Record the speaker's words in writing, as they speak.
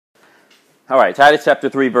All right, Titus chapter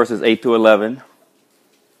 3, verses 8 through 11.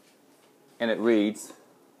 And it reads,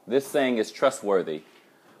 "This saying is trustworthy.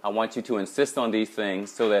 I want you to insist on these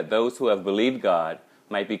things so that those who have believed God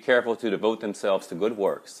might be careful to devote themselves to good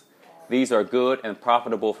works. These are good and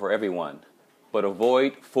profitable for everyone. But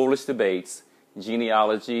avoid foolish debates,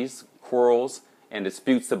 genealogies, quarrels, and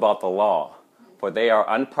disputes about the law, for they are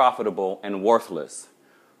unprofitable and worthless.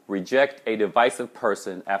 Reject a divisive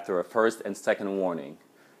person after a first and second warning,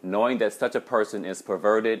 knowing that such a person is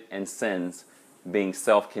perverted and sins, being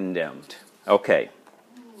self-condemned." Okay.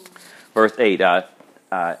 Verse 8.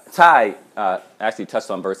 Ty actually touched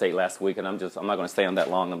on verse 8 last week, and I'm not going to stay on that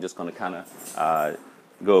long. I'm just going to kind of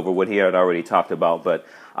go over what he had already talked about. But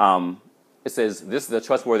it says, this is a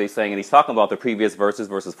trustworthy saying, and he's talking about the previous verses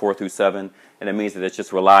 4 through 7, and it means that it's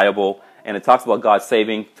just reliable. And it talks about God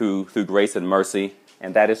saving through grace and mercy,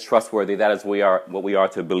 and that is trustworthy. That is what we are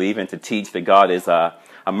to believe and to teach, that God is a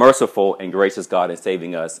merciful and gracious God in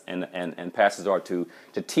saving us, and pastors are to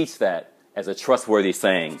teach that as a trustworthy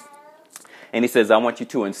saying. And he says, I want you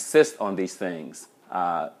to insist on these things,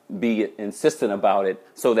 be insistent about it,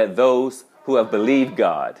 so that those who have believed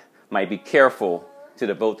God might be careful to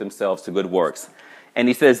devote themselves to good works. And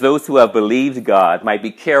he says those who have believed God might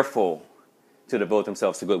be careful to devote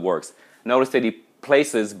themselves to good works. Notice that he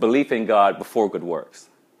places belief in God before good works.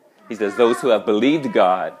 He says those who have believed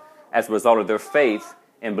God as a result of their faith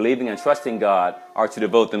in believing and trusting God are to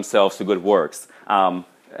devote themselves to good works. And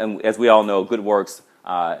as we all know, good works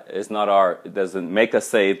doesn't make us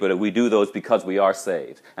saved, but we do those because we are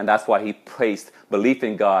saved. And that's why he placed belief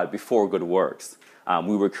in God before good works.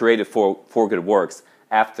 We were created for good works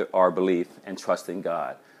after our belief and trust in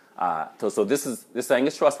God. So this saying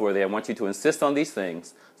is trustworthy. I want you to insist on these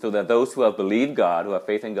things so that those who have believed God, who have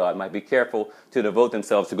faith in God, might be careful to devote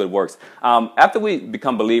themselves to good works. After we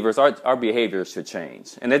become believers, our behavior should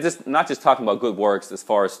change. And they're not just talking about good works as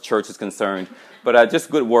far as church is concerned, but just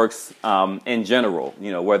good works in general,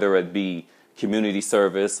 whether it be community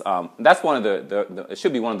service. That's one of it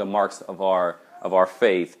should be one of the marks of our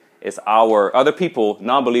faith, is our other people,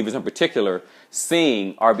 non-believers in particular,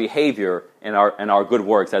 seeing our behavior and our good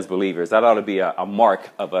works as believers. That ought to be a mark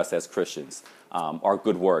of us as Christians, our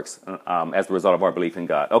good works as a result of our belief in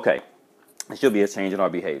God. Okay, it should be a change in our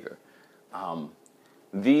behavior.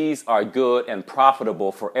 These are good and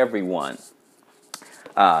profitable for everyone.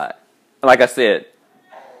 Like I said,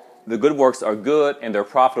 the good works are good and they're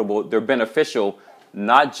profitable. They're beneficial,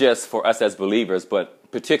 not just for us as believers, but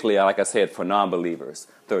particularly, like I said, for non-believers.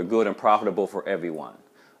 They're good and profitable for everyone.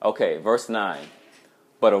 Okay, verse 9.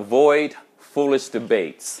 But avoid foolish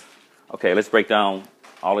debates. Okay, let's break down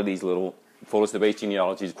all of these little foolish debates,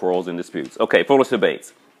 genealogies, quarrels, and disputes. Okay, foolish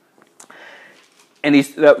debates. And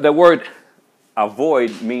the word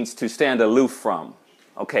avoid means to stand aloof from.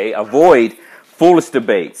 Okay, avoid foolish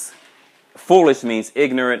debates. Foolish means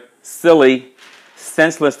ignorant, silly,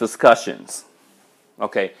 senseless discussions.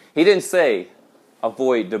 Okay, he didn't say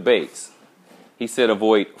avoid debates. He said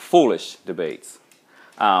avoid foolish debates.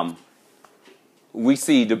 We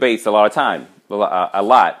see debates a lot of time,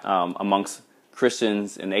 amongst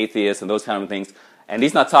Christians and atheists and those kind of things. And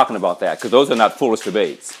he's not talking about that, because those are not foolish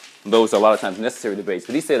debates. Those are a lot of times necessary debates.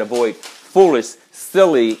 But he said avoid foolish,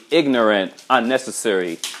 silly, ignorant,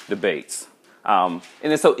 unnecessary debates. And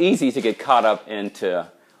it's so easy to get caught up into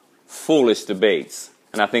foolish debates.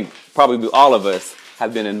 And I think probably all of us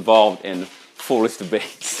have been involved in foolish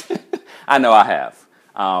debates. I know I have,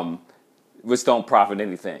 which don't profit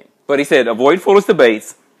anything. But he said, avoid foolish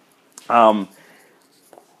debates.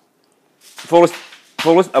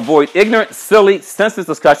 Avoid ignorant, silly, senseless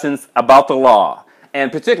discussions about the law.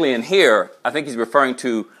 And particularly in here, I think he's referring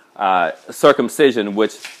to circumcision,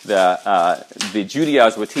 which the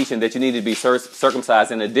Judaizers were teaching that you need to be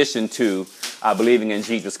circumcised in addition to believing in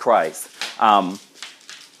Jesus Christ.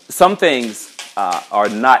 Some things are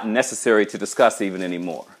not necessary to discuss even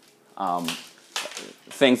anymore.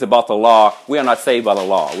 Things about the law, we are not saved by the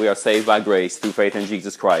law. We are saved by grace through faith in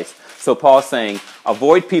Jesus Christ. So Paul's saying,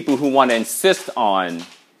 avoid people who want to insist on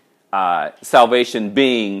salvation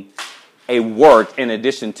being a work in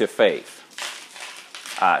addition to faith.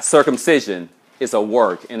 Circumcision is a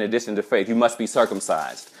work in addition to faith. You must be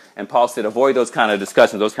circumcised. And Paul said, avoid those kind of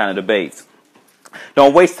discussions, those kind of debates.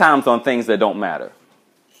 Don't waste time on things that don't matter.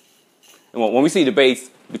 When we see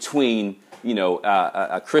debates between,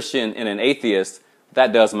 a Christian and an atheist,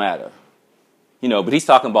 that does matter. But he's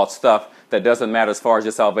talking about stuff that doesn't matter as far as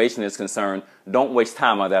your salvation is concerned. Don't waste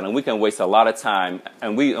time on that. And we can waste a lot of time.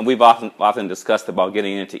 And we've often discussed about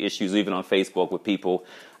getting into issues, even on Facebook, with people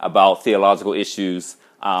about theological issues.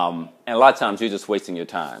 And a lot of times you're just wasting your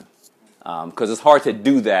time. Because it's hard to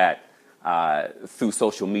do that through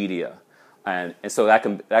social media. And so that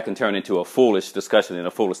can turn into a foolish discussion and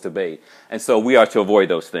a foolish debate. And so we are to avoid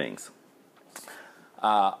those things.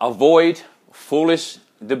 Avoid foolish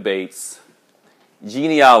debates.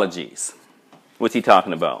 Genealogies. What's he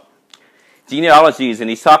talking about? Genealogies, and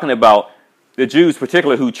he's talking about the Jews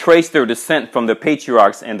particularly who trace their descent from the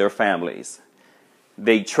patriarchs and their families.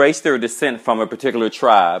 They trace their descent from a particular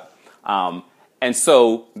tribe, and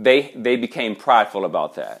so they became prideful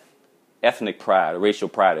about that. Ethnic pride, racial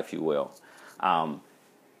pride, if you will. And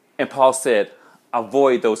Paul said,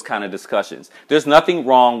 avoid those kind of discussions. There's nothing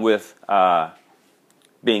wrong with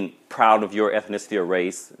being proud of your ethnicity or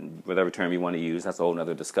race, whatever term you want to use. That's a whole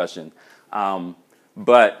other discussion.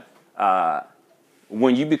 But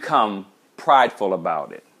when you become prideful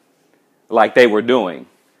about it, like they were doing,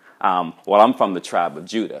 well, I'm from the tribe of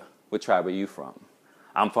Judah. What tribe are you from?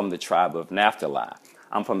 I'm from the tribe of Naphtali.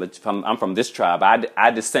 I'm from this tribe.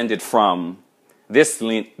 I descended from this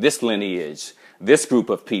lineage, this group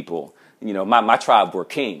of people. You know, my tribe were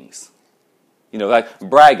kings. You know, like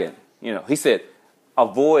bragging. You know, he said,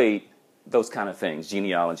 avoid those kind of things,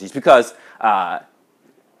 genealogies, because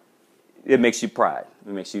it makes you pride.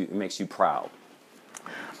 It makes you proud.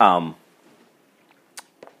 I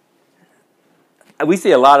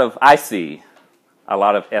see a lot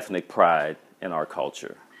of ethnic pride in our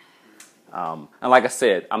culture. And like I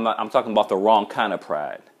said, I'm talking about the wrong kind of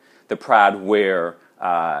pride. The pride where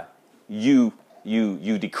you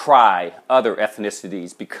decry other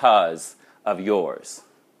ethnicities because of yours.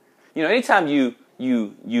 You know, anytime you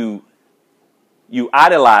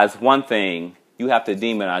idolize one thing, you have to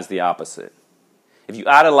demonize the opposite. If you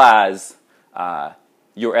idolize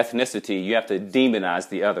your ethnicity, you have to demonize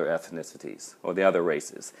the other ethnicities or the other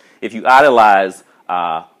races. If you idolize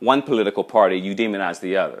one political party, you demonize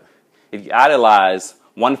the other. If you idolize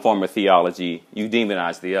one form of theology, you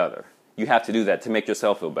demonize the other. You have to do that to make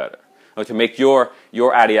yourself feel better, or to make your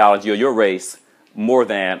ideology or your race more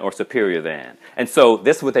than or superior than. And so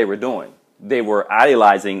this is what they were doing. They were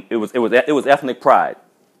idolizing. It was ethnic pride.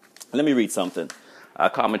 Let me read something. A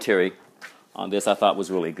commentary on this I thought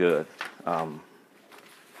was really good.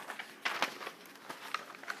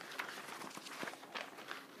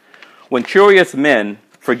 When curious men,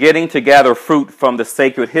 forgetting to gather fruit from the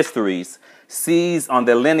sacred histories, seize on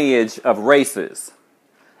the lineage of races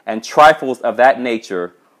and trifles of that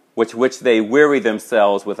nature with which they weary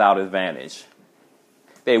themselves without advantage.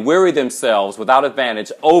 They weary themselves without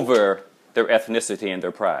advantage over their ethnicity and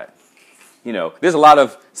their pride. You know, there's a lot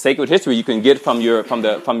of sacred history you can get from your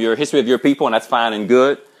history of your people, and that's fine and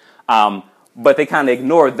good. But they kind of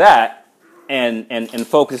ignored that and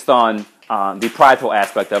focused on the prideful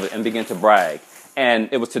aspect of it and began to brag. And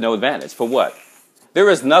it was to no advantage. For what? There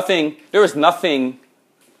is nothing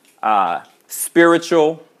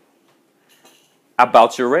spiritual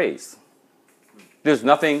about your race. There's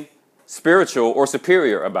nothing spiritual or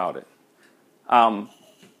superior about it.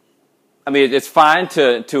 I mean, it's fine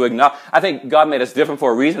to acknowledge. I think God made us different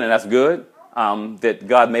for a reason, and that's good. That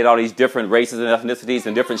God made all these different races and ethnicities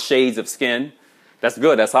and different shades of skin. That's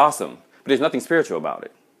good. That's awesome. But there's nothing spiritual about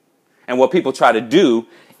it. And what people try to do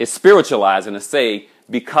is spiritualize and to say,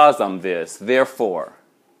 because I'm this, therefore,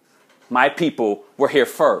 my people were here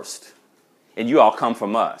first, and you all come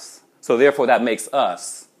from us. So therefore, that makes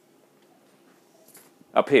us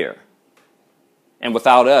up here. And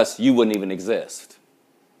without us, you wouldn't even exist.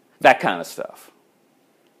 That kind of stuff.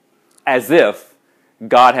 As if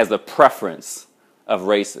God has a preference of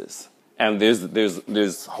races. And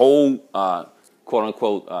there's whole, quote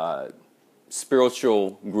unquote,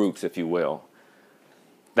 spiritual groups, if you will.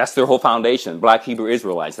 That's their whole foundation. Black Hebrew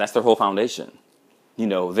Israelites, that's their whole foundation. You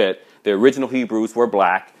know, that the original Hebrews were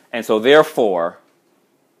black, and so therefore,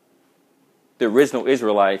 the original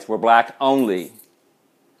Israelites were black only,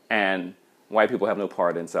 and white people have no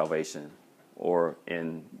part in salvation or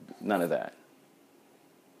in none of that.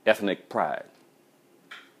 Ethnic pride.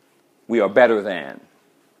 We are better than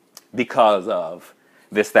because of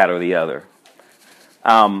this, that, or the other.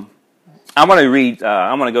 I want to read,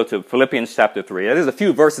 I want to go to Philippians chapter 3. There's a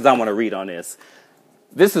few verses I want to read on this.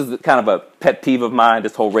 This is kind of a pet peeve of mine,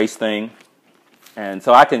 this whole race thing. And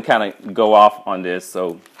so I can kind of go off on this.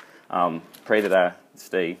 So pray that I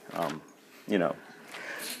stay,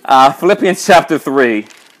 Philippians chapter 3.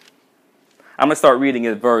 I'm going to start reading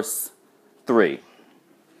at verse 3.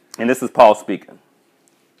 And this is Paul speaking.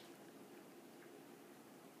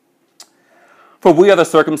 For we are the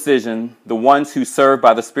circumcision, the ones who serve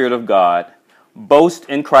by the Spirit of God, boast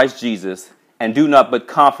in Christ Jesus, and do not put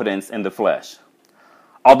confidence in the flesh.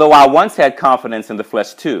 Although I once had confidence in the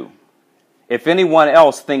flesh too. If anyone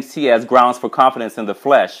else thinks he has grounds for confidence in the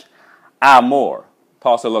flesh, I more.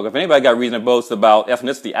 Paul said, look, if anybody got reason to boast about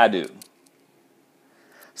ethnicity, I do.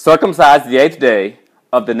 Circumcised the 8th day,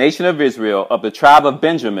 of the nation of Israel, of the tribe of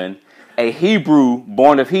Benjamin, a Hebrew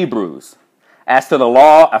born of Hebrews. As to the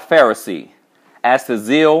law, a Pharisee. As to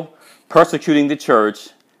zeal, persecuting the church.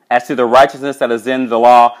 As to the righteousness that is in the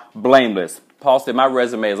law, blameless. Paul said, my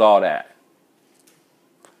resume is all that.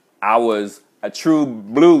 I was a true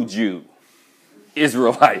blue Jew,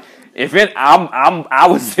 Israelite. I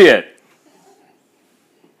was it.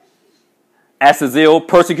 As to zeal,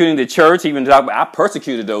 persecuting the church, I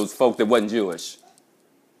persecuted those folk that wasn't Jewish,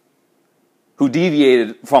 who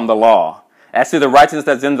deviated from the law. As to the righteousness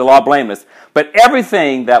that's in the law, blameless. But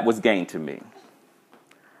everything that was gained to me,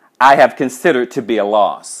 I have considered to be a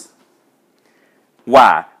loss.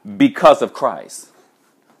 Why? Because of Christ.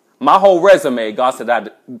 My whole resume, Paul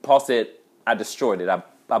said, I destroyed it.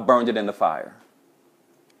 I burned it in the fire.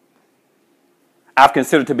 I've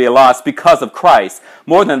considered to be a loss because of Christ.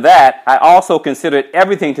 More than that, I also considered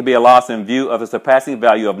everything to be a loss in view of the surpassing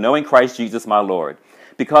value of knowing Christ Jesus my Lord.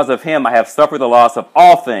 Because of him, I have suffered the loss of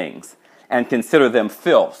all things and consider them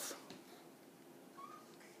filth,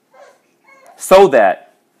 so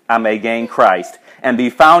that I may gain Christ and be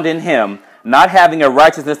found in him, not having a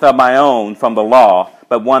righteousness of my own from the law,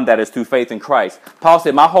 but one that is through faith in Christ. Paul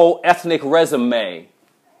said, my whole ethnic resume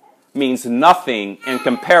means nothing in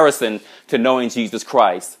comparison to knowing Jesus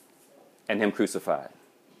Christ and him crucified.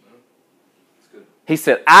 He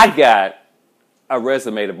said, I got a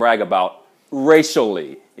resume to brag about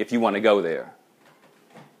racially, if you want to go there.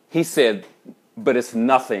 He said, but it's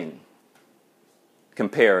nothing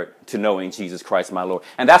compared to knowing Jesus Christ, my Lord.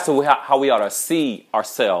 And that's how we ought to see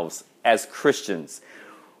ourselves as Christians.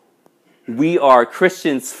 We are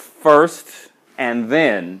Christians first and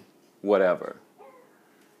then whatever.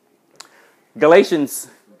 Galatians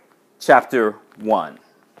chapter 1. I'm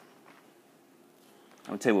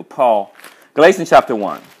going to tell you what Paul, Galatians chapter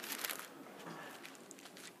 1.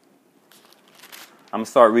 I'm going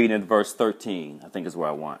to start reading at verse 13. I think is where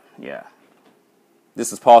I want. Yeah.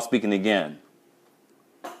 This is Paul speaking again.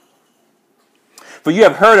 For you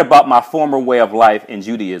have heard about my former way of life in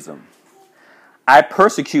Judaism. I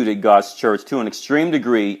persecuted God's church to an extreme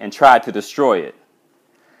degree and tried to destroy it.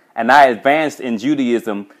 And I advanced in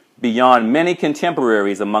Judaism beyond many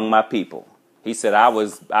contemporaries among my people. He said, I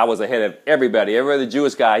was ahead of everybody. Every other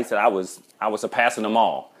Jewish guy, he said, I was surpassing them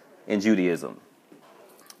all in Judaism.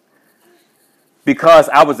 Because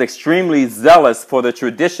I was extremely zealous for the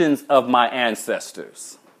traditions of my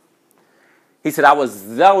ancestors. He said, I was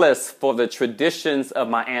zealous for the traditions of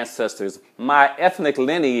my ancestors. My ethnic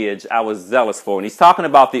lineage, I was zealous for. And he's talking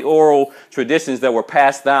about the oral traditions that were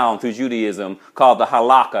passed down through Judaism, called the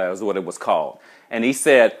halakha, is what it was called. And he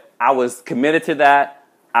said, I was committed to that.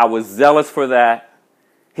 I was zealous for that.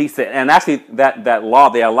 He said, and actually that law,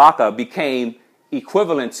 the halakha, became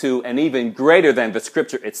equivalent to and even greater than the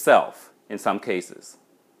scripture itself in some cases.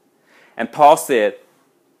 And Paul said,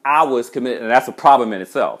 I was committed, and that's a problem in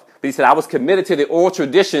itself. But he said, I was committed to the oral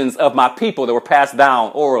traditions of my people that were passed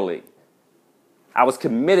down orally. I was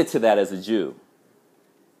committed to that as a Jew.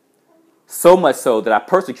 So much so that I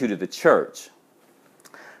persecuted the church.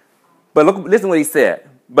 But listen to what he said.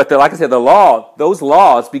 But like I said, those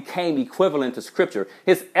laws became equivalent to Scripture.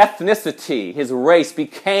 His ethnicity, his race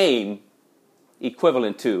became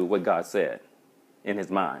equivalent to what God said in his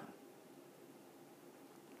mind.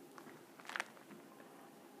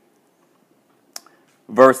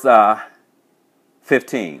 Verse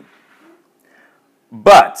 15.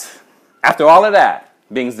 But, after all of that,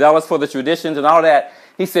 being zealous for the traditions and all that,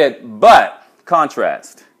 he said, but,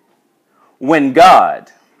 contrast, when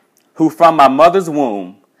God, who from my mother's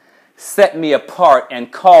womb set me apart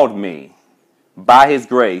and called me by his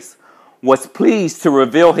grace, was pleased to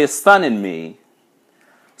reveal his Son in me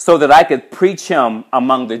so that I could preach him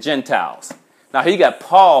among the Gentiles. Now, here you got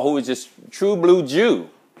Paul, who was just true blue Jew.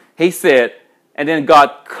 He said, and then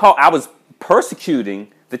God called, I was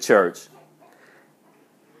persecuting the church,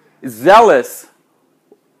 zealous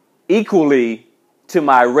equally to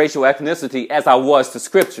my racial ethnicity as I was to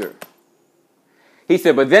Scripture. He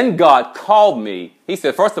said, but then God called me. He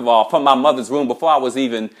said, first of all, from my mother's womb, before I was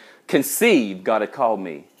even conceived, God had called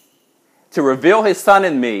me to reveal his Son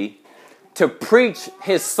in me, to preach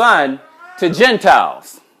his Son to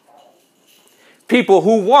Gentiles, people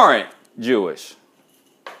who weren't Jewish.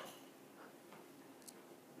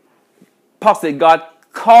 Paul said, God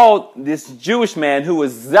called this Jewish man who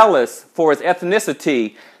was zealous for his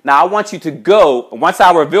ethnicity. Now I want you to go, once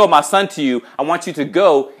I reveal my Son to you, I want you to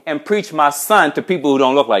go and preach my Son to people who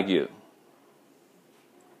don't look like you.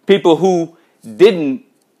 People who didn't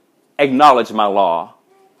acknowledge my law,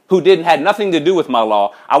 who had nothing to do with my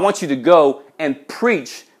law, I want you to go and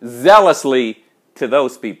preach zealously to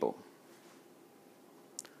those people.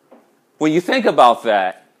 When you think about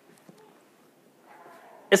that,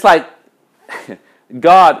 it's like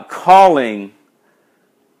God calling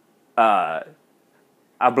a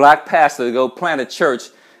black pastor to go plant a church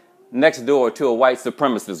next door to a white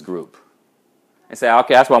supremacist group and say,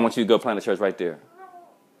 okay, that's why I want you to go plant a church right there.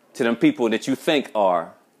 To them people that you think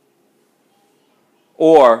are.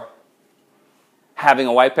 Or having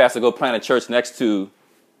a white pastor go plant a church next to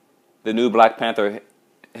the new Black Panther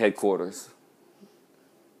headquarters.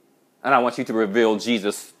 And I want you to reveal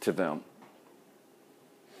Jesus to them.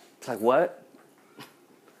 It's like, what?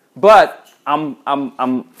 But I'm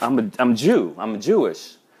Jew. I'm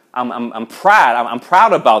Jewish. I'm proud. I'm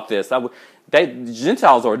proud about this.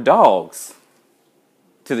 Gentiles are dogs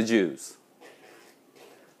to the Jews.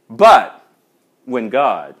 But when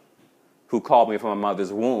God, who called me from my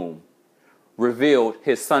mother's womb, revealed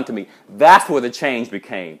his son to me, that's where the change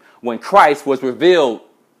became. When Christ was revealed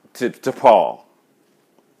to Paul.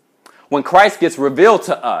 When Christ gets revealed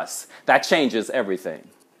to us, that changes everything.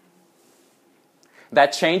 That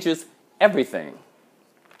changes everything.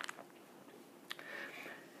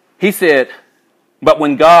 He said, but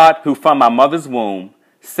when God, who from my mother's womb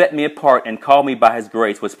set me apart and called me by his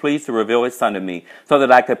grace, was pleased to reveal his son to me so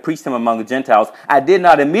that I could preach him among the Gentiles, I did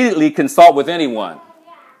not immediately consult with anyone.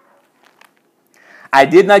 I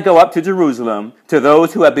did not go up to Jerusalem to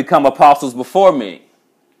those who had become apostles before me.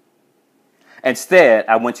 Instead,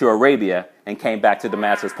 I went to Arabia and came back to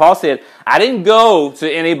Damascus. Paul said, I didn't go to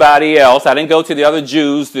anybody else. I didn't go to the other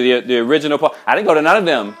Jews, to the original Paul. I didn't go to none of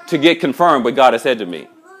them to get confirmed what God has said to me.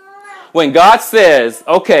 When God says,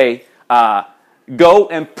 okay, go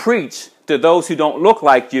and preach to those who don't look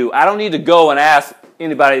like you, I don't need to go and ask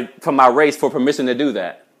anybody from my race for permission to do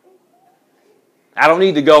that. I don't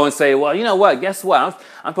need to go and say, well, you know what? Guess what?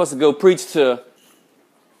 I'm supposed to go preach to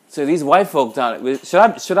these white folk down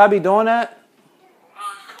there. Should I be doing that?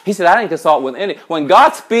 He said, I didn't consult with any. When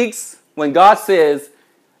God speaks, when God says,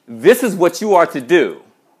 this is what you are to do,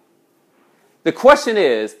 the question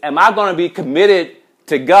is, am I going to be committed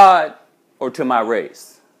to God or to my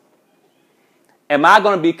race? Am I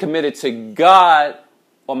going to be committed to God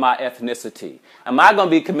or my ethnicity? Am I going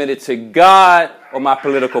to be committed to God or my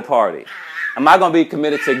political party? Am I going to be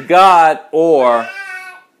committed to God or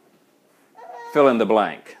fill in the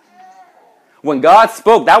blank? When God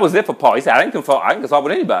spoke, that was it for Paul. He said, I didn't consult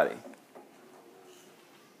with anybody.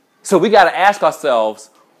 So we got to ask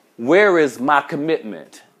ourselves, where is my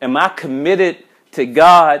commitment? Am I committed to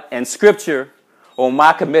God and Scripture, or am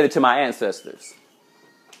I committed to my ancestors?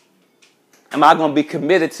 Am I going to be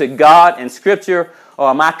committed to God and Scripture, or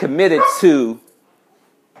am I committed to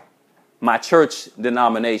my church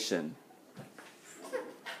denomination?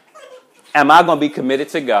 Am I going to be committed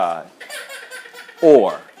to God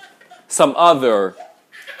or some other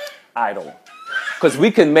idol? Because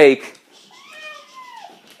we can make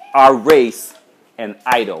our race an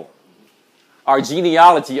idol. Our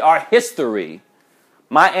genealogy, our history,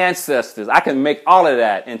 my ancestors, I can make all of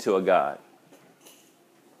that into a god.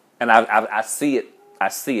 And I see it. I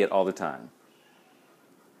see it all the time.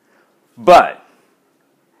 But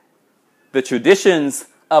the traditions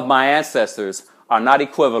of my ancestors are not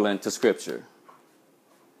equivalent to Scripture.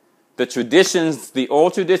 The traditions, the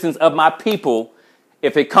old traditions of my people,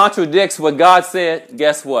 if it contradicts what God said,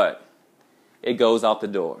 guess what? It goes out the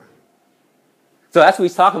door. So that's what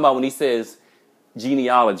he's talking about when he says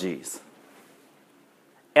genealogies,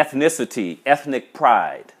 ethnicity, ethnic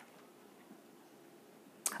pride.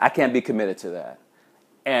 I can't be committed to that.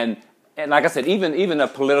 And like I said, even a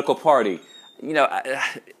political party, you know,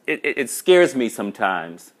 it scares me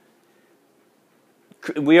sometimes.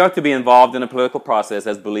 We are to be involved in a political process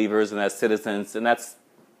as believers and as citizens, and that's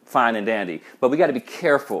fine and dandy. But we got to be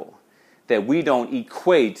careful that we don't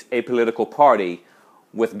equate a political party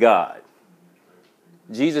with God.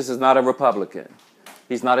 Jesus is not a Republican.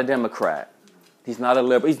 He's not a Democrat. He's not a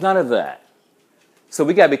liberal. He's none of that. So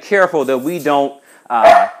we got to be careful that we don't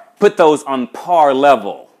put those on par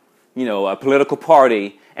level, you know, a political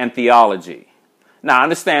party and theology. Now, I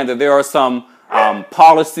understand that there are some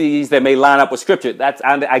policies that may line up with Scripture.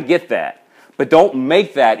 I get that. But don't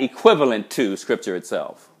make that equivalent to Scripture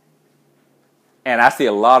itself. And I see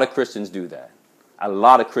a lot of Christians do that. A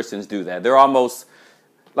lot of Christians do that. They're almost,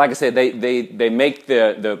 like I said, they make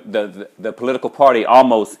the political party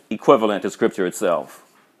almost equivalent to Scripture itself.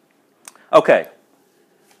 Okay.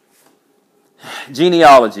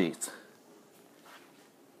 Genealogies.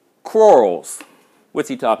 Quarrels. What's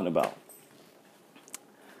he talking about?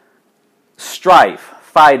 Strife,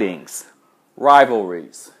 fightings,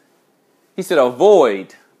 rivalries, He said,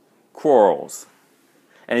 avoid quarrels.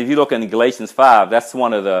 And if you look in Galatians 5, that's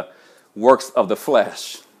one of the works of the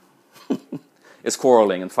flesh. It's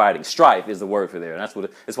quarreling and fighting. Strife is the word for there. And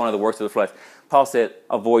it's one of the works of the flesh. Paul said,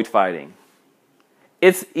 avoid fighting.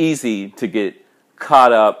 It's easy to get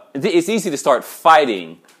caught up. It's easy to start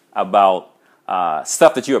fighting about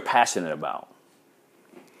stuff that you're passionate about.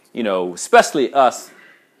 You know, especially us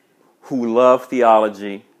who love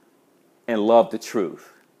theology and love the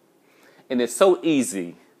truth. And it's so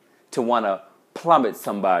easy to want to plummet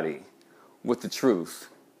somebody with the truth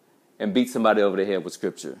and beat somebody over the head with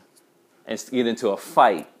Scripture and get into a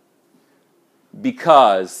fight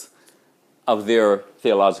because of their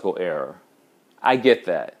theological error. I get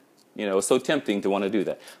that. You know, it's so tempting to want to do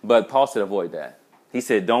that. But Paul said avoid that. He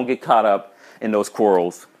said don't get caught up in those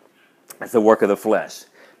quarrels. It's the work of the flesh.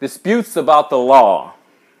 Disputes about the law.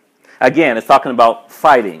 Again, it's talking about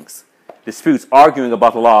fightings, disputes, arguing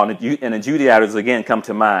about the law. And the Judaizers, again, come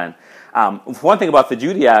to mind. One thing about the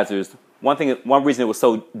Judaizers, one reason it was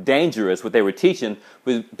so dangerous, what they were teaching,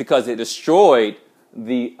 was because it destroyed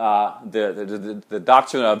the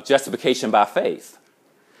doctrine of justification by faith.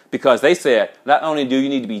 Because they said, not only do you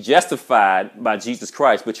need to be justified by Jesus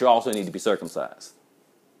Christ, but you also need to be circumcised.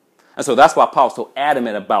 And so that's why Paul's so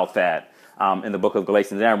adamant about that in the book of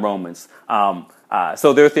Galatians and Romans.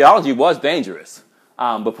 So their theology was dangerous.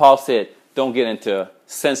 But Paul said, don't get into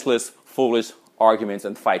senseless, foolish arguments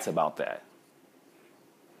and fights about that.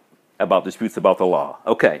 About disputes about the law.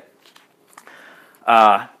 Okay.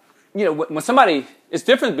 You know, when somebody, it's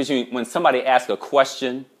different between when somebody asks a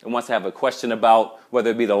question and wants to have a question about whether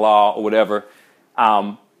it be the law or whatever,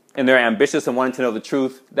 and they're ambitious and wanting to know the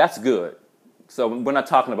truth. That's good. So we're not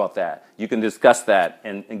talking about that. You can discuss that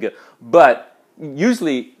and get. But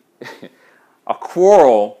usually, a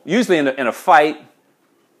quarrel, usually in a fight,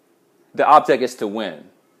 the object is to win.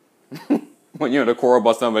 When you're in a quarrel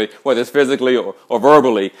about somebody, whether it's physically or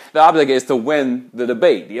verbally, the object is to win the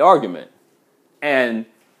debate, the argument. And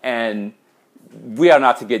we are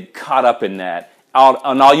not to get caught up in that.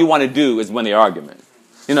 And all you want to do is win the argument.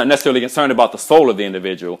 You're not necessarily concerned about the soul of the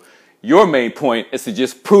individual. Your main point is to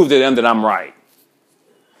just prove to them that I'm right.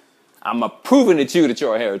 I'm proving to you that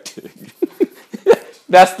you're a heretic.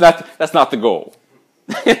 That's not the goal.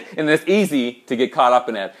 And it's easy to get caught up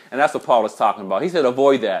in that. And that's what Paul is talking about. He said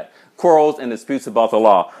avoid that. Quarrels and disputes about the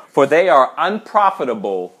law. For they are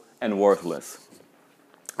unprofitable and worthless.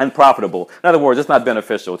 Unprofitable. In other words, it's not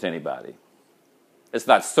beneficial to anybody. It's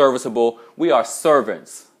not serviceable. We are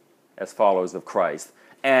servants as followers of Christ.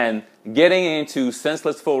 And getting into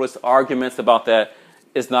senseless, foolish arguments about that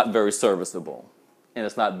is not very serviceable. And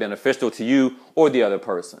it's not beneficial to you or the other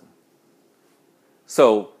person.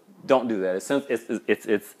 So don't do that.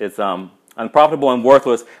 It's unprofitable and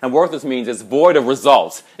worthless. And worthless means it's void of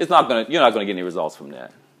results. You're not going to get any results from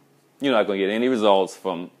that. You're not going to get any results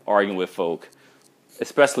from arguing with folk,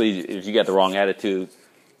 especially if you get the wrong attitude.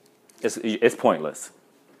 It's pointless.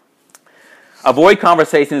 Avoid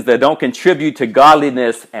conversations that don't contribute to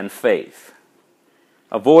godliness and faith.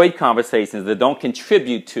 Avoid conversations that don't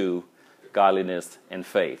contribute to godliness and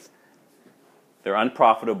faith. They're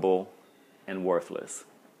unprofitable and worthless.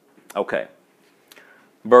 Okay.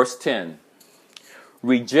 Verse 10.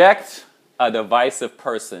 Reject a divisive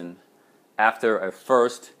person after a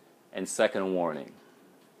first and second warning.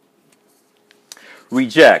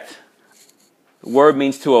 Reject. The word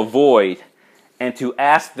means to avoid and to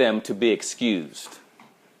ask them to be excused.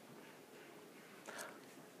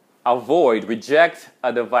 Avoid, reject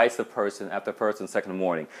a divisive person after first and second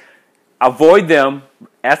warning. Avoid them,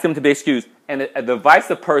 ask them to be excused. And a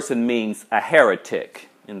divisive person means a heretic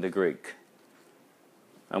in the Greek.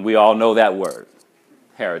 And we all know that word,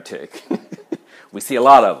 heretic. We see a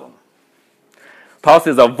lot of them. Paul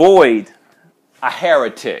says avoid a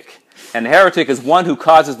heretic. And a heretic is one who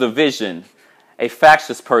causes division, a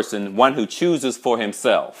factious person, one who chooses for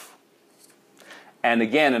himself. And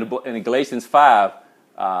again, in Galatians 5,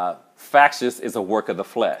 factious is a work of the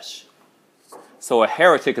flesh. So a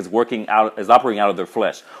heretic is operating out of their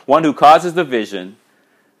flesh. One who causes division,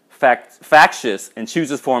 factious, and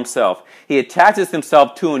chooses for himself. He attaches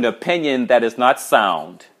himself to an opinion that is not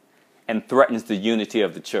sound and threatens the unity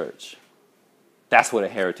of the church. That's what a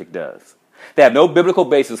heretic does. They have no biblical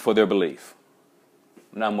basis for their belief.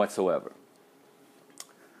 None whatsoever.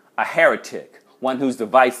 A heretic, one who's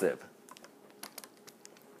divisive.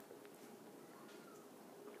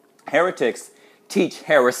 Heretics teach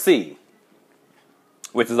heresy,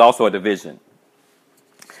 which is also a division.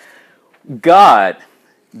 God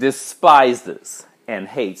despises and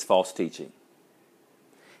hates false teaching.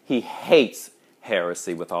 He hates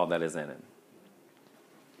heresy with all that is in it.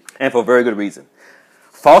 and for very good reason.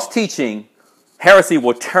 False teaching, heresy,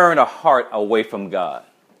 will turn a heart away from God.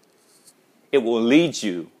 It will lead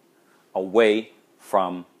you away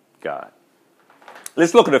from God.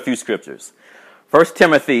 Let's look at a few scriptures. 1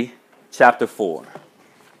 Timothy chapter 4.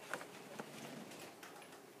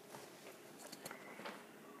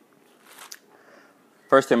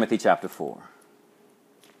 1 Timothy chapter 4.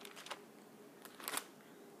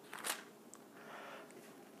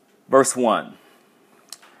 Verse 1.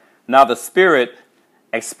 Now the Spirit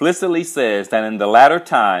explicitly says that in the latter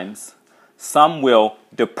times some will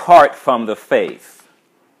depart from the faith.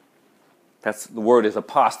 That's the word is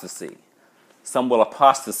apostasy. Some will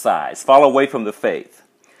apostatize, fall away from the faith,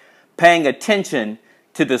 paying attention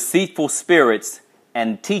to deceitful spirits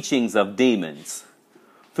and teachings of demons,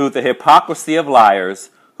 through the hypocrisy of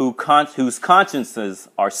liars whose consciences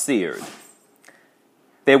are seared.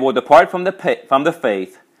 They will depart from the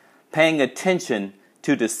faith, paying attention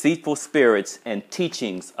to deceitful spirits and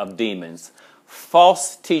teachings of demons.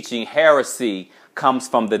 False teaching, heresy, comes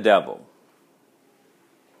from the devil.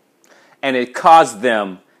 And it caused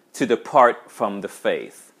them to depart from the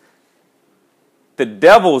faith. The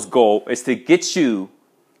devil's goal is to get you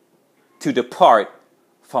to depart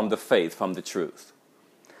from the faith, from the truth.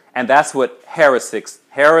 And that's what heretics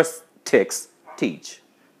teach.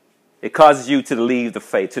 It causes you to leave the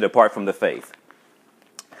faith, to depart from the faith.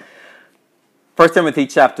 1 Timothy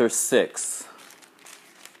chapter 6.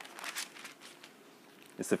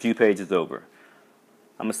 It's a few pages over.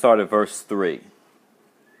 I'm going to start at verse 3.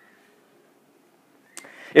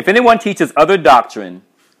 If anyone teaches other doctrine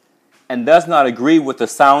and does not agree with the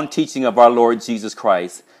sound teaching of our Lord Jesus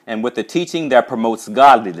Christ and with the teaching that promotes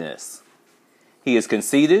godliness, he is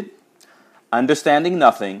conceited, understanding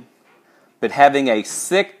nothing, but having a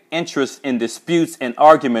sick interest in disputes and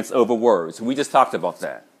arguments over words. We just talked about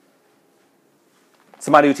that.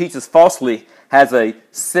 Somebody who teaches falsely has a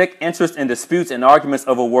sick interest in disputes and arguments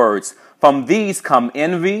over words. From these come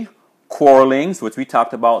envy, quarrelings, which we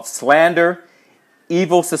talked about, slander,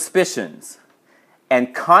 evil suspicions,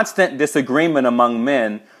 and constant disagreement among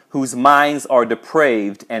men whose minds are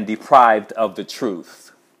depraved and deprived of the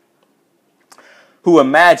truth, who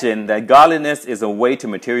imagine that godliness is a way to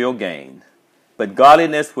material gain, but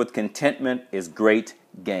godliness with contentment is great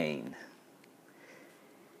gain.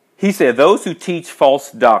 He said, those who teach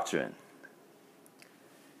false doctrine,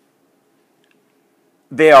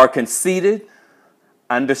 they are conceited,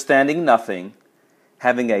 understanding nothing,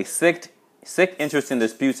 having a sick interest in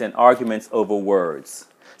disputes and arguments over words.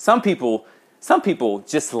 Some people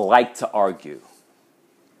just like to argue.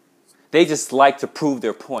 They just like to prove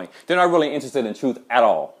their point. They're not really interested in truth at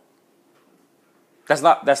all. That's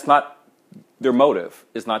not their motive.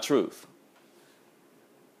 It's not truth.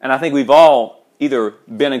 And I think we've all either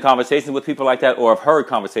been in conversations with people like that or have heard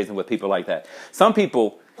conversations with people like that. Some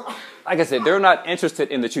people, like I said, they're not interested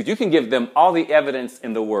in the truth. You can give them all the evidence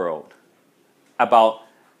in the world about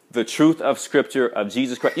the truth of Scripture, of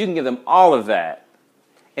Jesus Christ. You can give them all of that,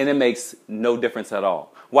 and it makes no difference at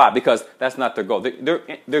all. Why? Because that's not their goal.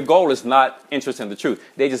 Their goal is not interest in the truth.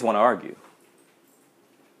 They just want to argue.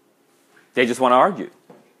 They just want to argue.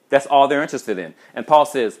 That's all they're interested in. And Paul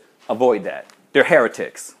says, avoid that. They're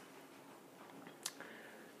heretics.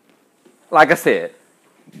 Like I said,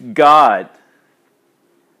 God,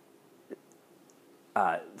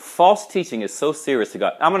 false teaching is so serious to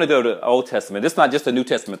God. I'm going to go to the Old Testament. This is not just a New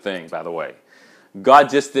Testament thing, by the way. God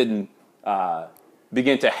just didn't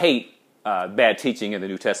begin to hate bad teaching in the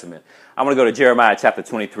New Testament. I'm going to go to Jeremiah chapter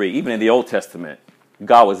 23. Even in the Old Testament,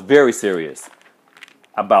 God was very serious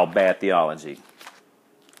about bad theology.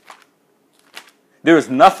 There is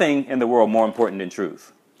nothing in the world more important than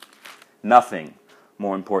truth. Nothing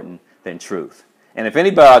more important than truth. And if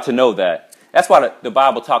anybody ought to know that, that's why the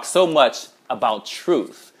Bible talks so much about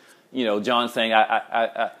truth. You know, John saying,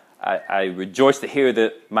 I rejoice to hear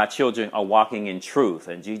that my children are walking in truth.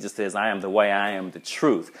 And Jesus says, I am the way, I am the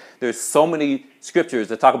truth. There's so many scriptures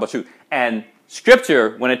that talk about truth. And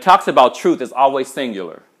scripture, when it talks about truth, is always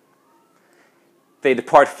singular. They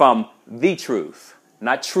depart from the truth,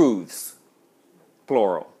 not truths,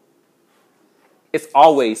 plural. It's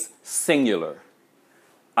always singular.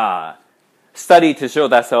 Study to show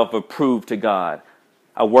thyself approved to God,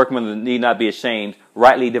 a workman that need not be ashamed,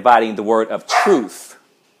 rightly dividing the word of truth.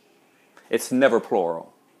 It's never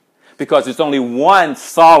plural, because there's only one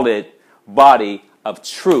solid body of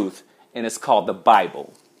truth, and it's called the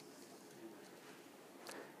Bible.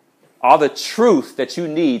 All the truth that you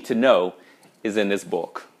need to know is in this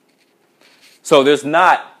book. So there's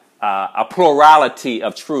not a plurality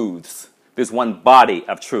of truths. There's one body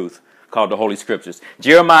of truth called the Holy Scriptures.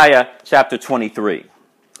 Jeremiah chapter 23.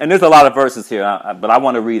 And there's a lot of verses here, but I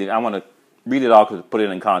want to read it. I want to read it all to put it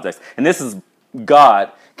in context. And this is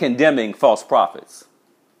God condemning false prophets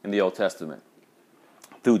in the Old Testament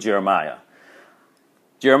through Jeremiah.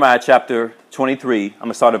 Jeremiah chapter 23, I'm going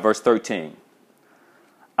to start at verse 13.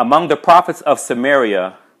 Among the prophets of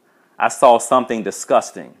Samaria, I saw something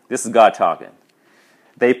disgusting. This is God talking.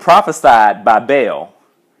 They prophesied by Baal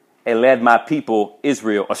and led my people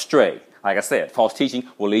Israel astray. Like I said, false teaching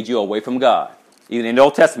will lead you away from God. Even in the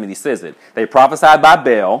Old Testament, he says it. They prophesied by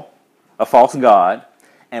Baal, a false god,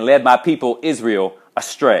 and led my people Israel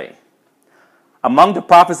astray. Among the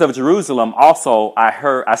prophets of Jerusalem also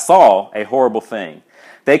I saw a horrible thing.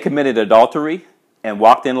 They committed adultery and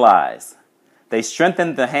walked in lies. They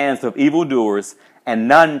strengthened the hands of evildoers, and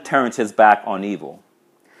none turned his back on evil.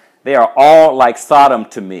 They are all like Sodom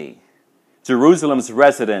to me. Jerusalem's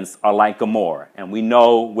residents are like Gomorrah, and we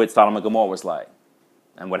know what Sodom and Gomorrah was like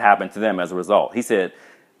and what happened to them as a result. He said,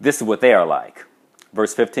 this is what they are like.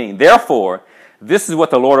 Verse 15, therefore, this is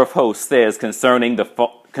what the Lord of hosts says concerning the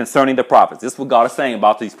prophets. This is what God is saying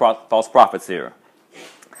about these false prophets here.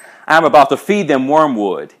 I am about to feed them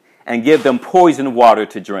wormwood and give them poisoned water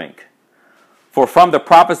to drink. For from the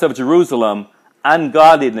prophets of Jerusalem,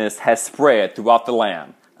 ungodliness has spread throughout the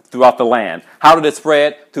land. How did it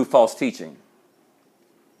spread? Through false teaching.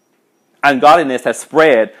 Ungodliness has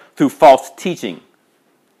spread through false teaching.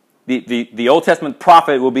 The Old Testament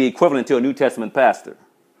prophet will be equivalent to a New Testament pastor.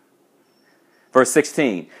 Verse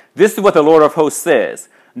 16, this is what the Lord of hosts says.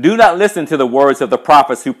 Do not listen to the words of the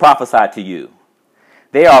prophets who prophesy to you.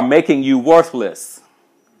 They are making you worthless.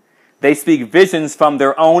 They speak visions from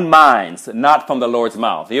their own minds, not from the Lord's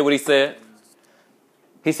mouth. You hear what he said?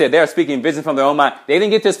 He said they're speaking visions from their own mind. They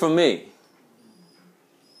didn't get this from me.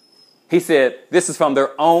 He said this is from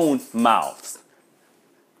their own mouths.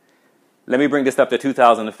 Let me bring this up to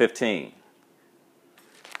 2015.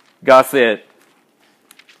 God said,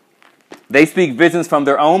 they speak visions from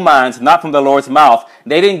their own minds, not from the Lord's mouth.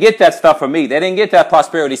 They didn't get that stuff from me. They didn't get that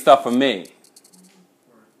prosperity stuff from me.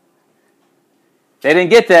 They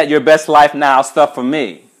didn't get that your best life now stuff from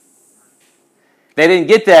me. They didn't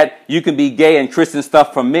get that you can be gay and Christian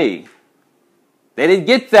stuff from me. They didn't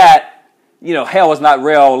get that, hell is not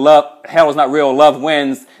real, love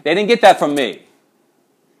wins. They didn't get that from me.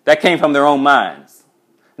 That came from their own minds,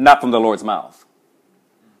 not from the Lord's mouth.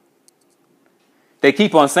 They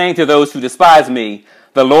keep on saying to those who despise me,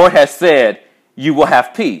 the Lord has said, you will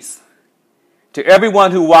have peace. To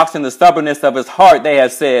everyone who walks in the stubbornness of his heart, they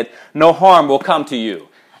have said, no harm will come to you.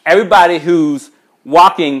 Everybody who's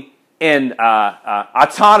walking in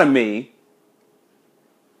autonomy,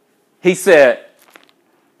 he said,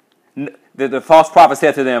 the false prophet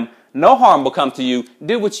said to them, no harm will come to you.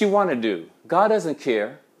 Do what you want to do. God doesn't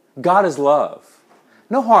care. God is love.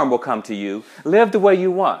 No harm will come to you. Live the way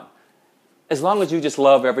you want. As long as you just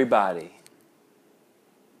love everybody.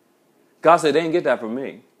 God said, they didn't get that from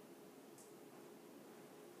me.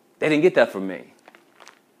 They didn't get that from me.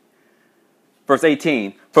 Verse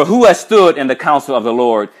 18, for who has stood in the counsel of the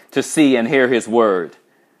Lord to see and hear his word?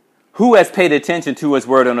 Who has paid attention to his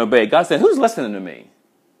word and obeyed? God said, who's listening to me?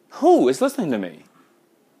 Who is listening to me?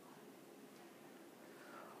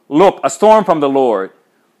 Look, a storm from the Lord.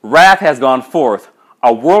 Wrath has gone forth,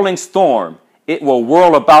 a whirling storm. It will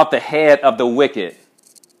whirl about the head of the wicked.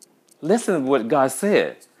 Listen to what God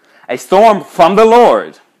said. A storm from the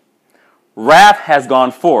Lord. Wrath has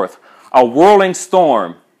gone forth, a whirling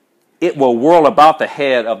storm. It will whirl about the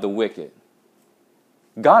head of the wicked.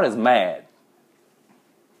 God is mad.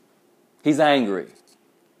 He's angry.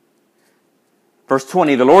 Verse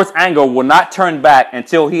 20, the Lord's anger will not turn back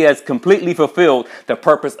until he has completely fulfilled the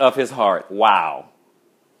purpose of his heart. Wow.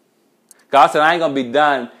 God said, I ain't going to be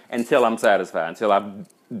done until I'm satisfied, until I've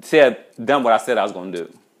done what I said I was going to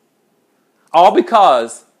do. All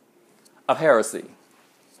because of heresy,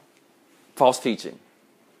 false teaching.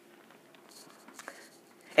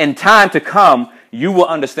 In time to come, you will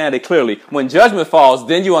understand it clearly. When judgment falls,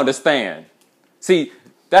 then you understand. See,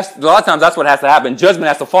 a lot of times that's what has to happen. Judgment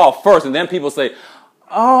has to fall first, and then people say,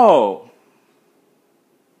 oh.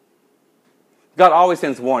 God always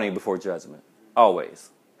sends warning before judgment. Always.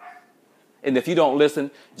 And if you don't listen,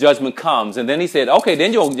 judgment comes. And then he said, okay,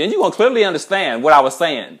 then you're going to clearly understand what I was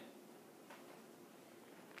saying.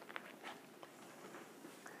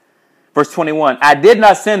 Verse 21, I did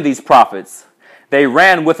not send these prophets. They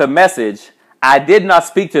ran with a message. I did not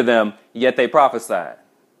speak to them, yet they prophesied.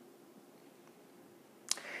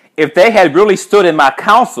 If they had really stood in my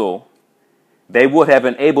counsel, they would have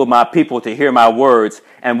enabled my people to hear my words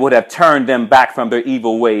and would have turned them back from their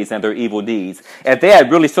evil ways and their evil deeds. If they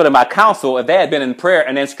had really stood in my counsel, if they had been in prayer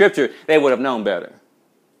and in scripture, they would have known better.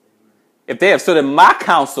 If they had stood in my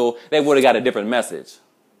counsel, they would have got a different message.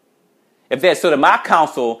 If they had stood in my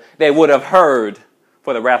counsel, they would have heard,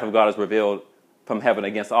 for the wrath of God is revealed from heaven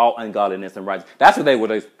against all ungodliness and righteousness. That's what they would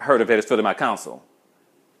have heard if they had stood in my counsel.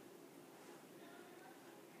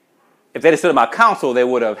 If they had stood in my counsel, they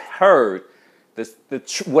would have heard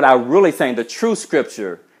what I'm really saying, the true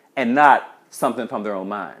scripture, and not something from their own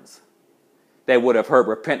minds. They would have heard,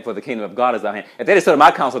 repent, for the kingdom of God is at hand. If they had stood in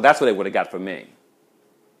my counsel, that's what they would have got from me.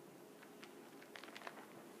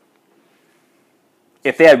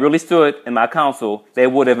 If they had really stood in my counsel, they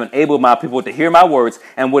would have enabled my people to hear my words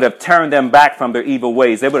and would have turned them back from their evil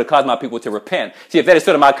ways. They would have caused my people to repent. See, if they had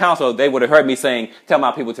stood in my counsel, they would have heard me saying, tell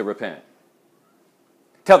my people to repent.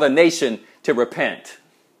 Tell the nation to repent.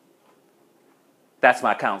 That's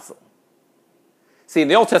my counsel. See, in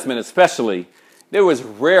the Old Testament especially, there was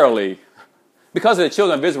rarely, because the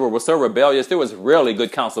children of Israel were so rebellious, there was rarely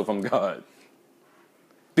good counsel from God.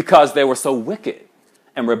 Because they were so wicked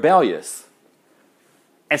and rebellious.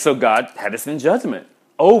 And so God had to send judgment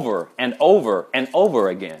over and over and over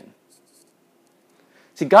again.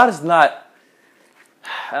 See, God is not,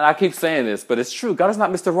 and I keep saying this, but it's true, God is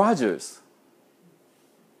not Mr. Rogers.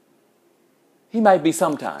 He might be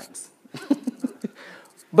sometimes.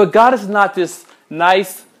 But God is not this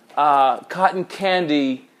nice cotton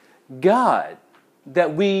candy God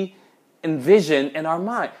that we envision in our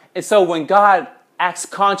mind. And so when God acts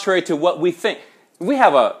contrary to what we think,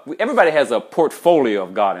 everybody has a portfolio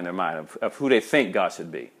of God in their mind of who they think God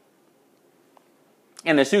should be.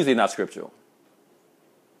 And it's usually not scriptural.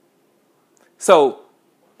 So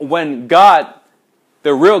when God,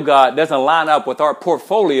 the real God, doesn't line up with our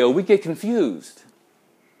portfolio, we get confused.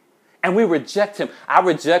 And we reject him. I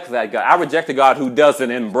reject that God. I reject the God who doesn't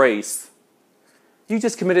embrace. You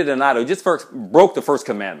just committed an idol. You just broke the first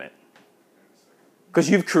commandment. Because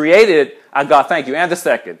you've created a God, thank you, and the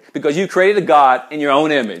second. Because you created a God in your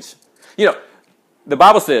own image. You know, the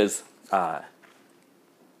Bible says, God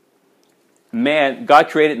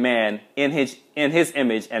created man in his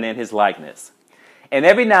image and in his likeness. And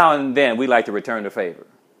every now and then we like to return the favor.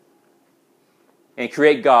 And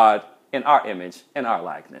create God in our image and our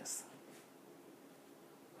likeness.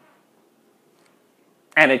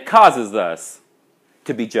 And it causes us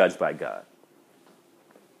to be judged by God.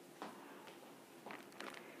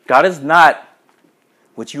 God is not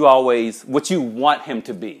what you want him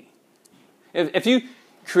to be. If you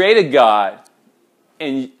created God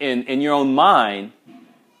in your own mind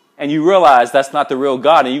and you realize that's not the real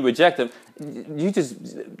God and you reject him,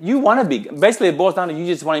 you want to be, basically it boils down to you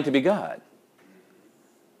just wanting to be God.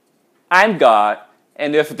 I'm God,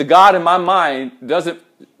 and if the God in my mind doesn't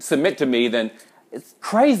submit to me, then it's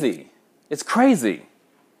crazy. It's crazy.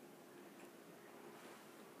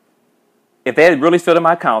 If they had really stood in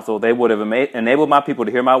my counsel, they would have enabled my people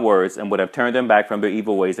to hear my words and would have turned them back from their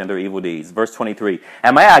evil ways and their evil deeds. Verse 23.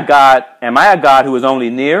 Am I a God who is only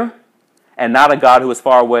near and not a God who is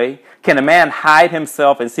far away? Can a man hide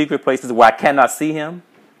himself in secret places where I cannot see him?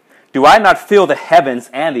 Do I not fill the heavens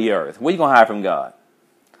and the earth? What are you going to hide from God?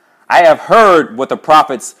 I have heard what the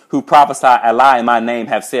prophets who prophesy a lie in my name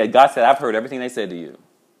have said. God said, I've heard everything they said to you.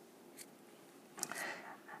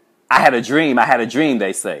 I had a dream,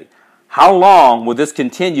 they say. How long will this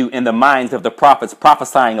continue in the minds of the prophets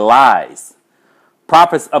prophesying lies?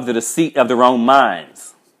 Prophets of the deceit of their own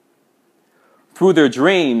minds. Through their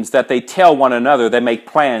dreams that they tell one another, they make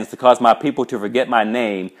plans to cause my people to forget my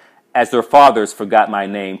name as their fathers forgot my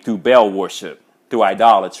name through Baal worship, through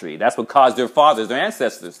idolatry. That's what caused their fathers, their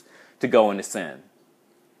ancestors, to go into sin.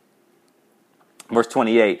 Verse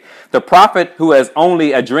 28, the prophet who has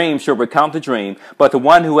only a dream shall recount the dream, but the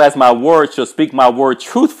one who has my word shall speak my word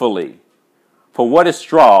truthfully. For what is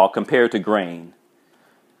straw compared to grain?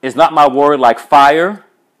 Is not my word like fire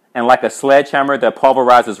and like a sledgehammer that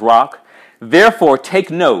pulverizes rock? Therefore take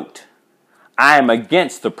note, I am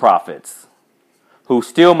against the prophets who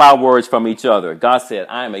steal my words from each other. God said,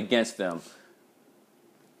 I am against them.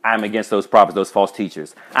 I am against those prophets, those false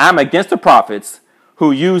teachers. I am against the prophets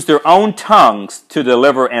who use their own tongues to